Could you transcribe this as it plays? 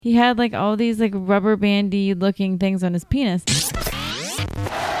He had like all these like rubber bandy looking things on his penis.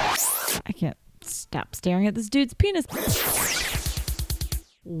 I can't stop staring at this dude's penis.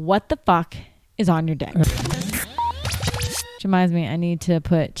 What the fuck is on your dick? Which reminds me, I need to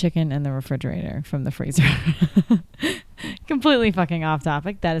put chicken in the refrigerator from the freezer. Completely fucking off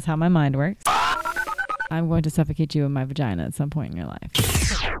topic. That is how my mind works. I'm going to suffocate you in my vagina at some point in your life.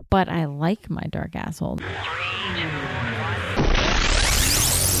 But I like my dark asshole.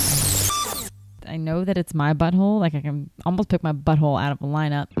 I know that it's my butthole. Like I can almost pick my butthole out of a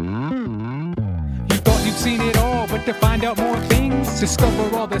lineup. You thought you'd seen it all, but to find out more things,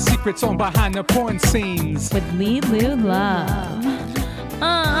 discover all the secrets on behind the porn scenes. With Lulu Love.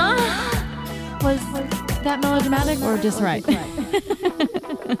 Was that melodramatic or just right?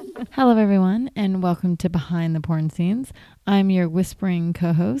 Hello everyone, and welcome to Behind the Porn Scenes. I'm your whispering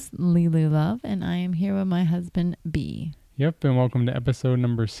co-host, Lulu Love, and I am here with my husband, B. Yep, and welcome to episode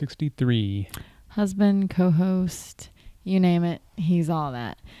number 63. Husband, co-host, you name it, he's all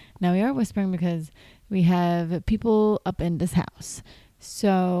that. Now we are whispering because we have people up in this house.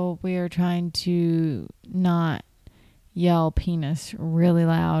 So we are trying to not yell penis really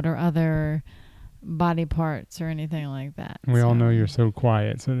loud or other body parts or anything like that. We all know you're so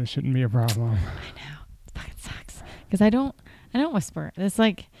quiet, so this shouldn't be a problem. I know. It fucking sucks. Because I don't whisper. It's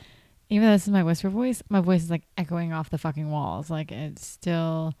like, even though this is my whisper voice, my voice is like echoing off the fucking walls. Like it's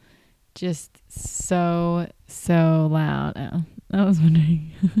still just so loud. Oh, I was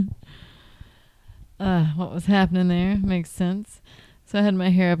wondering what was happening there. Makes sense. So I had my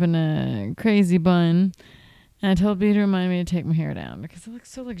hair up in a crazy bun, and I told B to remind me to take my hair down because it looks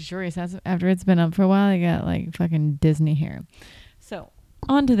so luxurious. After it's been up for a while, I got like fucking Disney hair. So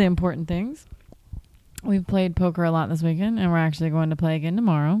on to the important things. We've played poker a lot this weekend, and we're actually going to play again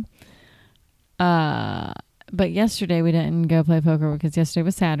tomorrow. But yesterday we didn't go play poker because yesterday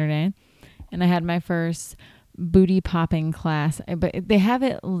was Saturday, and I had my first booty popping class. But they have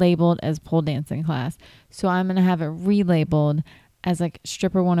it labeled as pole dancing class, so I'm gonna have it relabeled as like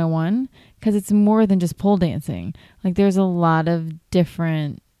stripper 101 because it's more than just pole dancing. Like there's a lot of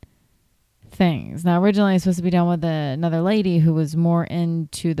different things. Now originally it's supposed to be done with another lady who was more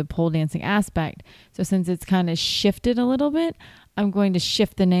into the pole dancing aspect. So since it's kind of shifted a little bit, I'm going to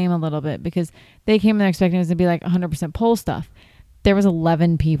shift the name a little bit because they came in there expecting it to be like 100% pole stuff. There was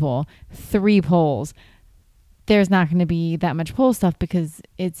 11 people, 3 poles. There's not going to be that much pole stuff because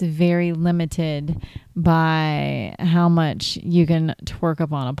it's very limited by how much you can twerk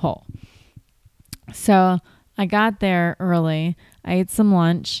up on a pole. So I got there early. I ate some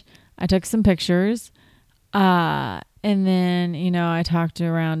lunch. I took some pictures. And then, I talked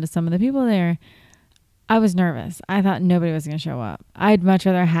around to some of the people there. I was nervous. I thought nobody was going to show up. I'd much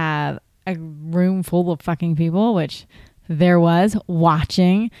rather have a room full of fucking people, which there was,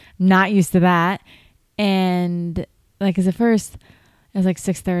 watching. Not used to that. And like, cause at first it was like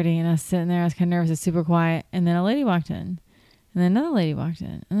 6:30 and I was sitting there, I was kind of nervous, it's super quiet. And then a lady walked in, and then another lady walked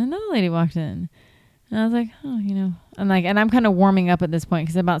in, and then another lady walked in. And I was like, and I'm kind of warming up at this point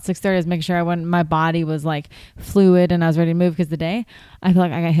because about 6:30 I was making sure my body was like fluid and I was ready to move because today I feel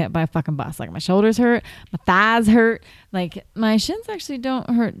like I got hit by a fucking bus. Like my shoulders hurt, my thighs hurt, like my shins actually don't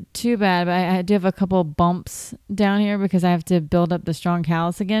hurt too bad, but I do have a couple bumps down here because I have to build up the strong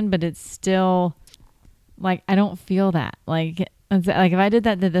callus again, but it's still like, I don't feel that. Like if I did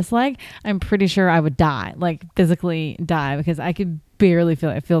that to this leg, I'm pretty sure I would die, like physically die because I could barely feel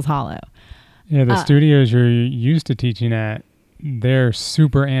it. It feels hollow. Yeah, the studios you're used to teaching at, they're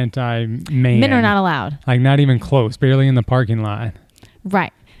super anti-man. Men are not allowed. Like not even close, barely in the parking lot.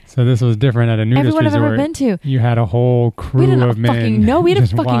 Right. So this was different at a nudist Everyone resort. I've ever been to. You had a whole crew of men. No, we had a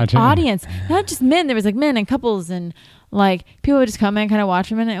fucking watching. audience. Not just men. There was like men and couples and like people would just come in, kind of watch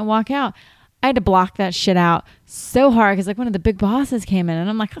for a minute and walk out. I had to block that shit out so hard because like one of the big bosses came in and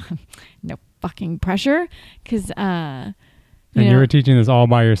I'm like, no fucking pressure. Because, you were teaching this all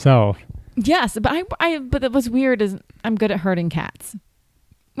by yourself. Yes, but but what's weird is I'm good at hurting cats,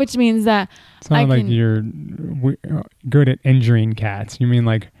 which means that it's not like you're good at injuring cats. You mean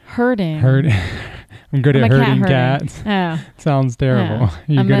like hurting? I'm good at hurting cats. Oh, sounds terrible.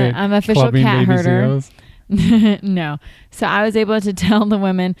 Yeah. I'm official cat herder. No, so I was able to tell the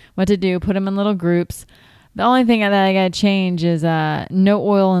women what to do, put them in little groups. The only thing that I got to change is no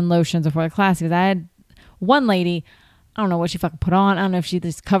oil and lotions before the class because I had one lady. I don't know what she fucking put on. I don't know if she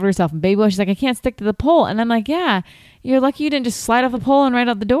just covered herself in baby oil. She's like, I can't stick to the pole. And I'm like, yeah, you're lucky you didn't just slide off the pole and right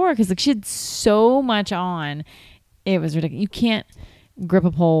out the door. Cause like she had so much on. It was ridiculous. You can't grip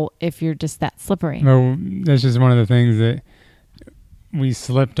a pole if you're just that slippery. No, that's just one of the things that we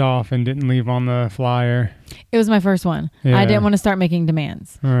slipped off and didn't leave on the flyer. It was my first one. Yeah. I didn't want to start making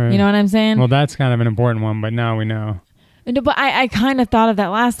demands. Right. You know what I'm saying? Well, that's kind of an important one, but now we know. No, but I kind of thought of that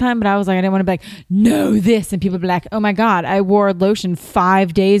last time, but I was like, I didn't want to be like, no, this. And people be like, oh my God, I wore lotion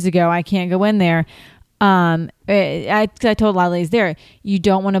 5 days ago. I can't go in there. I told a lot of ladies there, you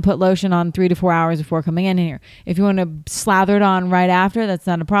don't want to put lotion on 3 to 4 hours before coming in here. If you want to slather it on right after, that's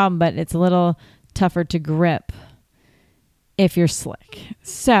not a problem, but it's a little tougher to grip if you're slick.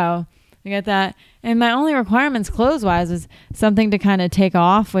 So I get that. And my only requirements clothes-wise was something to kind of take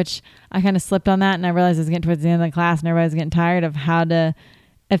off, which I kind of slipped on that, and I realized I was getting towards the end of the class and everybody was getting tired of how to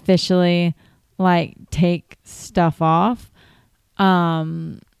officially like take stuff off.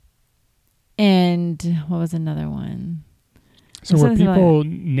 And what was another one? So were people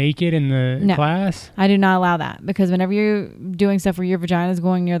naked in the class? I do not allow that, because whenever you're doing stuff where your vagina is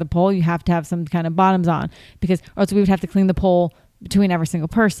going near the pole, you have to have some kind of bottoms on, because or else we would have to clean the pole between every single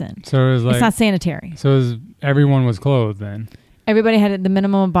person. So it was like, it's not sanitary. So everyone was clothed then? Everybody had the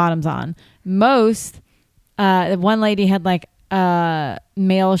minimum of bottoms on. Most, one lady had like a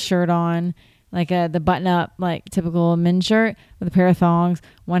male shirt on, like the button up, like typical men's shirt with a pair of thongs.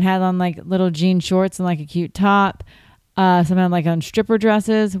 One had on like little jean shorts and like a cute top. Some had like on stripper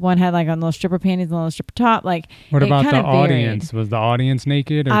dresses. One had like on little stripper panties and a little stripper top. Like, what about the audience? Was the audience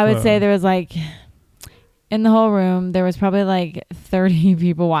naked? Or I would say there was like, in the whole room, there was probably like 30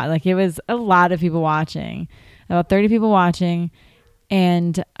 people watching. Like, it was a lot of people watching. About 30 people watching,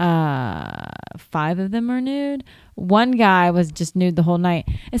 and 5 of them are nude. One guy was just nude the whole night.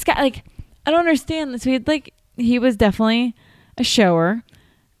 It's got like, I don't understand this. He was definitely a shower.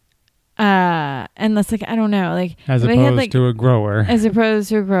 And that's like, I don't know, like as opposed to a grower. As opposed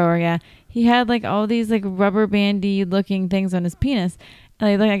to a grower, yeah. He had like all these like rubber bandy looking things on his penis.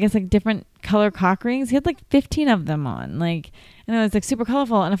 And like I guess like different color cock rings. He had like 15 of them on. Like, and it was like super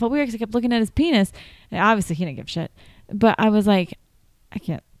colorful. And I felt weird because I kept looking at his penis. And obviously he didn't give a shit. But I was like, I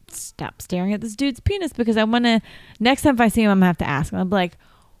can't stop staring at this dude's penis, because I want to, next time if I see him, I'm going to have to ask him. I'll be like,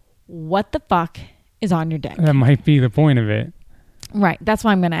 what the fuck is on your dick? That might be the point of it. Right. That's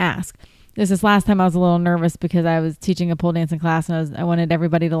why I'm going to ask. This last time I was a little nervous because I was teaching a pole dancing class, and I wanted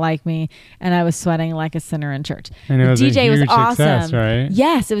everybody to like me, and I was sweating like a sinner in church. And it was DJ a huge was awesome. Success, right?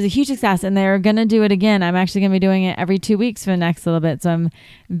 Yes, it was a huge success, and they're going to do it again. I'm actually going to be doing it every 2 weeks for the next little bit, so I'm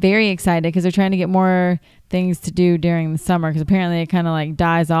very excited because they're trying to get more things to do during the summer, because apparently it kind of like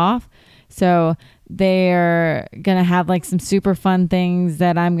dies off. So they're going to have like some super fun things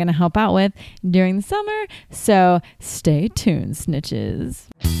that I'm going to help out with during the summer. So stay tuned, snitches.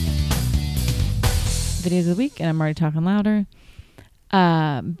 Videos of the week, and I'm already talking louder.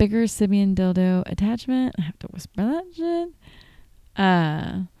 Bigger Sibian dildo attachment. I have to whisper that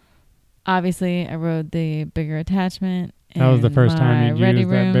shit. Obviously, I rode the bigger attachment. That was the first time you used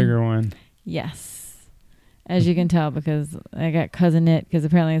that bigger one. Yes. As you can tell, because I got cousin it, because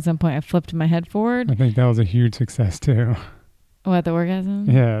apparently at some point I flipped my head forward. I think that was a huge success too. What, the orgasm?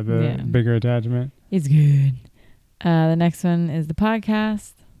 Yeah, the bigger attachment. It's good. The next one is the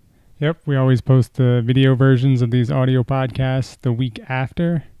podcast. Yep, we always post the video versions of these audio podcasts the week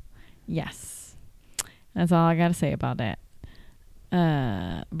after. Yes. That's all I got to say about that.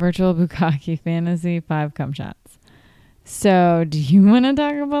 Virtual Bukkake Fantasy 5 cum shots. So, do you want to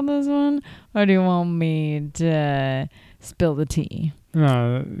talk about this one, or do you want me to spill the tea?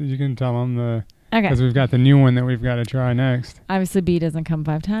 No, you can tell them okay. Because we've got the new one that we've got to try next. Obviously, B doesn't come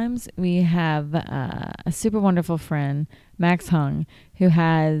 5 times. We have a super wonderful friend, Max Hung, who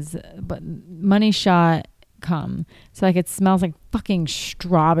has money shot cum. So, like, it smells like fucking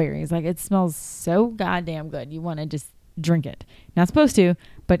strawberries. Like, it smells so goddamn good. You want to just drink it. Not supposed to,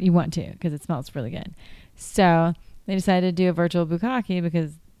 but you want to, because it smells really good. So, they decided to do a virtual bukkake,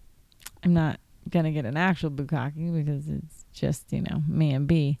 because I'm not going to get an actual bukkake, because it's just, me and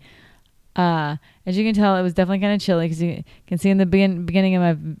B. As you can tell, it was definitely kind of chilly, because you can see in the beginning of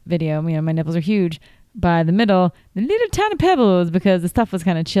my video, my nipples are huge. By the middle, the little tiny pebbles, because the stuff was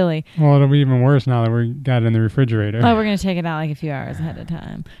kind of chilly. Well, it'll be even worse now that we got it in the refrigerator. Oh, we're going to take it out like a few hours ahead of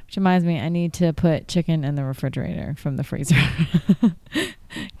time. Which reminds me, I need to put chicken in the refrigerator from the freezer.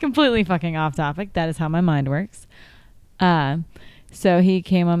 Completely fucking off topic. That is how my mind works. So he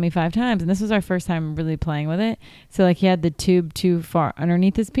came on me 5 times, and this was our first time really playing with it. So like he had the tube too far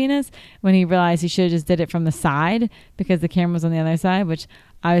underneath his penis, when he realized he should have just did it from the side, because the camera was on the other side, which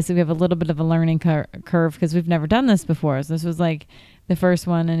obviously we have a little bit of a learning curve, because we've never done this before. So this was like the first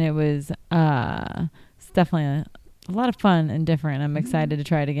one, and it was it's definitely a lot of fun and different. I'm excited to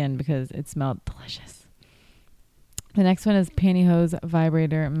try it again, because it smelled delicious. The next one is pantyhose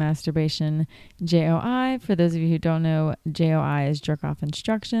vibrator masturbation JOI. For those of you who don't know, JOI is jerk off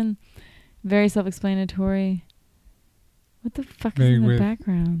instruction. Very self-explanatory. What the fuck is in the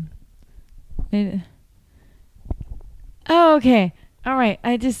background? Oh, okay. All right.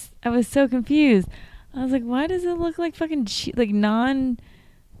 I was so confused. I was like, why does it look like fucking like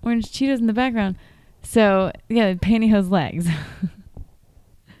non-orange Cheetos in the background? So, yeah, pantyhose legs.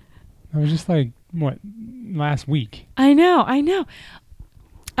 I was just like, what, last week? I know.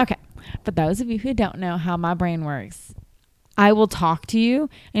 Okay. For those of you who don't know how my brain works, I will talk to you and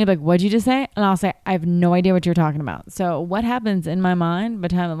you'll be like, what'd you just say? And I'll say, I have no idea what you're talking about. So what happens in my mind,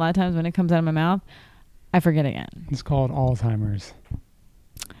 but a lot of times when it comes out of my mouth, I forget again. It's called Alzheimer's.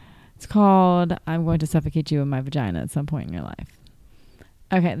 It's called, I'm going to suffocate you with my vagina at some point in your life.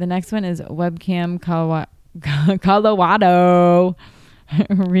 Okay. The next one is webcam Colorado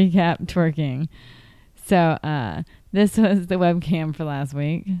recap twerking. So this was the webcam for last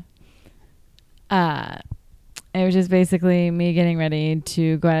week. It was just basically me getting ready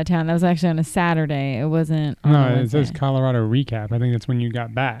to go out of town. That was actually on a Saturday. It wasn't on a Wednesday. It says Colorado recap. I think that's when you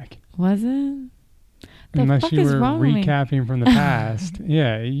got back. Was it? Unless you were recapping from the past.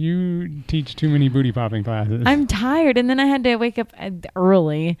 Yeah, you teach too many booty popping classes. I'm tired. And then I had to wake up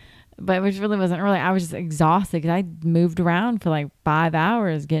early, but which really wasn't early. I was just exhausted because I moved around for like 5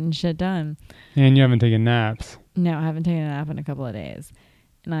 hours getting shit done. And you haven't taken naps. No, I haven't taken a nap in a couple of days.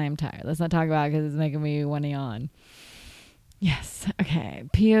 And I am tired. Let's not talk about it because it's making me want to yawn. Yes. Okay.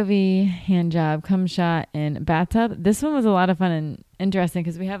 POV, hand job, cum shot, and bathtub. This one was a lot of fun and interesting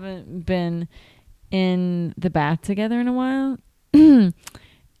because we haven't been in the bath together in a while. And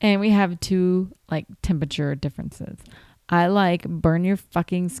we have two like temperature differences. I like burn your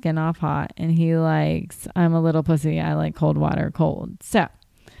fucking skin off hot. And he likes, I'm a little pussy. I like cold water cold. So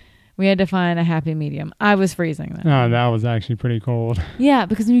we had to find a happy medium. I was freezing then. Oh, that was actually pretty cold. Yeah,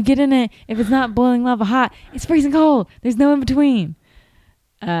 because when you get in it, if it's not boiling lava hot, it's freezing cold. There's no in between.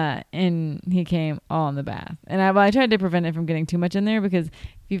 And he came all in the bath. And I tried to prevent it from getting too much in there because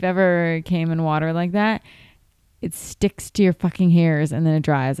if you've ever came in water like that, it sticks to your fucking hairs and then it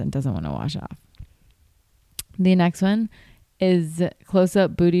dries and doesn't want to wash off. The next one is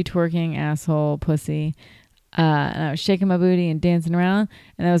close-up booty twerking asshole pussy. And I was shaking my booty and dancing around,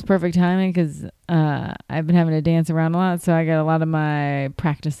 and that was perfect timing because I've been having to dance around a lot, so I got a lot of my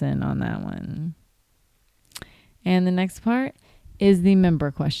practice in on that one. And the next part is the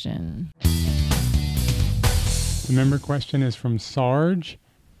member question. The member question is from Sarge.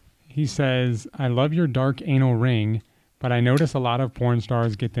 He says, I love your dark anal ring, but I notice a lot of porn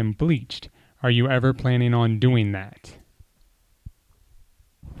stars get them bleached. Are you ever planning on doing that?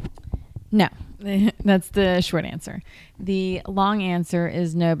 No. That's the short answer. The long answer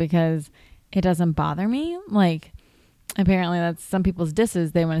is no, because it doesn't bother me. Like, apparently that's some people's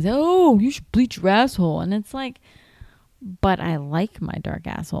disses. They want to say, oh, you should bleach your asshole. And it's like, but I like my dark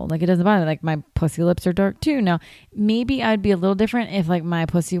asshole. Like, it doesn't bother me. Like, my pussy lips are dark too. Now, maybe I'd be a little different if like my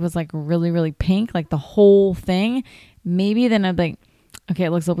pussy was like really, really pink, like the whole thing. Maybe then I'd be like, okay,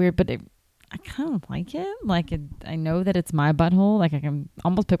 it looks a little weird, but I kind of like it. Like, I know that it's my butthole. Like, I can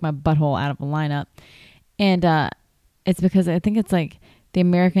almost pick my butthole out of a lineup. And it's because I think it's like the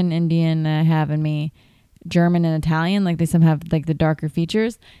American Indian that I have in me, German and Italian. Like, they some have like the darker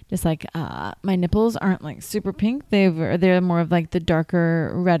features. Just like my nipples aren't like super pink. They're more of like the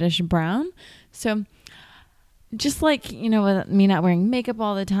darker reddish brown. So just like, you know, with me not wearing makeup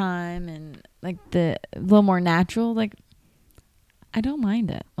all the time and like a little more natural, like, I don't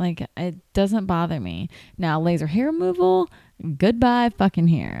mind it. Like, it doesn't bother me. Now, laser hair removal, goodbye fucking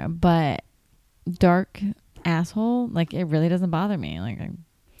hair. But dark asshole, like, it really doesn't bother me. Like, I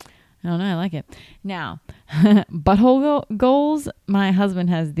don't know. I like it. Now, butthole goals. My husband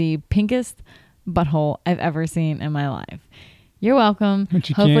has the pinkest butthole I've ever seen in my life. You're welcome.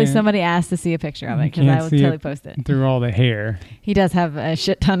 Hopefully somebody asked to see a picture of it because I will totally post it. Through all the hair. He does have a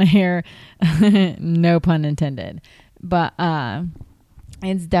shit ton of hair. No pun intended. But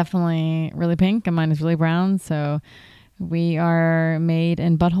it's definitely really pink and mine is really brown. So we are made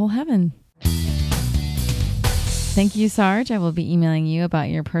in butthole heaven. Thank you, Sarge. I will be emailing you about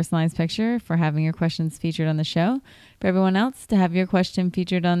your personalized picture for having your questions featured on the show. For everyone else, to have your question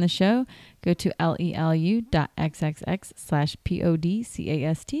featured on the show, go to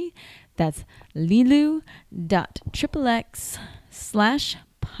lelu.xxx/podcast. That's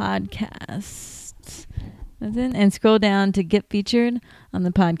lelu.xxx/podcast. That's it. And scroll down to get featured on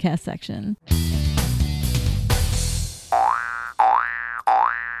the podcast section.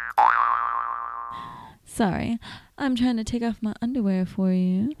 Sorry, I'm trying to take off my underwear for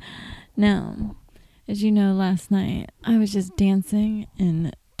you. Now, As you know, last night I was just dancing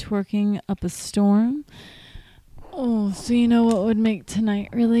and twerking up a storm. Oh, so you know what would make tonight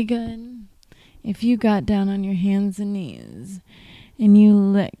really good? If you got down on your hands and knees and you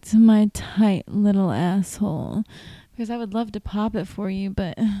licked my tight little asshole. Because I would love to pop it for you,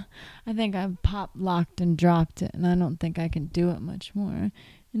 but I think I've popped, locked, and dropped it, and I don't think I can do it much more.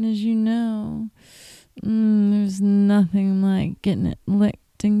 And as you know, there's nothing like getting it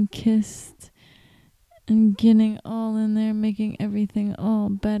licked and kissed and getting all in there, making everything all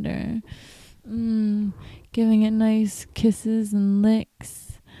better. Giving it nice kisses and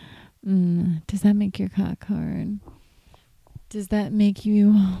licks. Does that make your cock hard? Does that make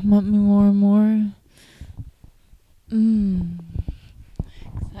you want me more and more?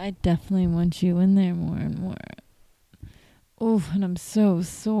 I definitely want you in there more and more. Oh, and I'm so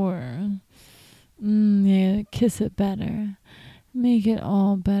sore. Yeah, kiss it better. Make it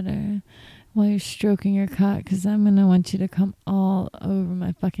all better while you're stroking your cock, because I'm going to want you to come all over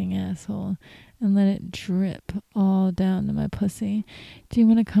my fucking asshole and let it drip all down to my pussy. Do you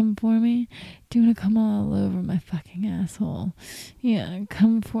want to come for me? Do you want to come all over my fucking asshole? Yeah,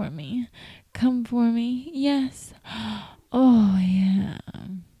 come for me. Come for me. Yes. Oh, yeah.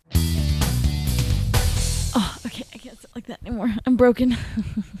 Oh, okay. I can't sit like that anymore. I'm broken.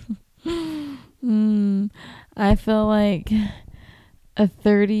 I feel like a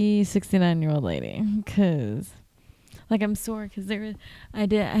 69-year-old lady, because like I'm sore because I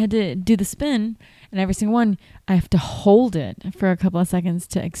had to do the spin, and every single one I have to hold it for a couple of seconds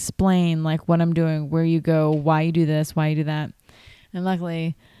to explain like what I'm doing, where you go, why you do this, why you do that. And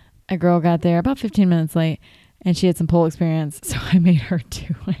luckily a girl got there about 15 minutes late, and she had some pole experience, so I made her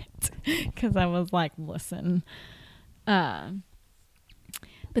do it because I was like, listen. But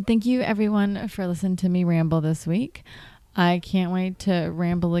thank you everyone for listening to me ramble this week. I can't wait to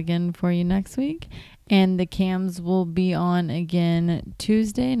ramble again for you next week. And the cams will be on again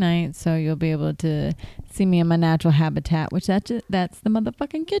Tuesday night, so you'll be able to see me in my natural habitat, which that's the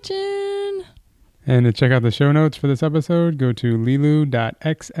motherfucking kitchen. And to check out the show notes for this episode, go to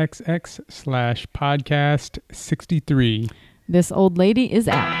lilu.xxx/podcast63. This old lady is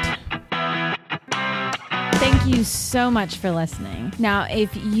out. Thank you so much for listening. Now, if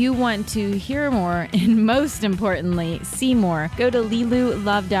you want to hear more and most importantly, see more, go to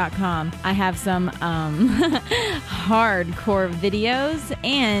lilulove.com. I have some hardcore videos,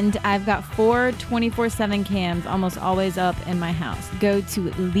 and I've got 4 24/7 cams almost always up in my house. Go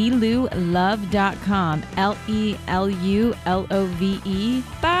to lilulove.com. LELULOVE.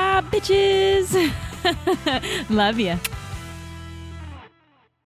 Bye, bitches. Love ya.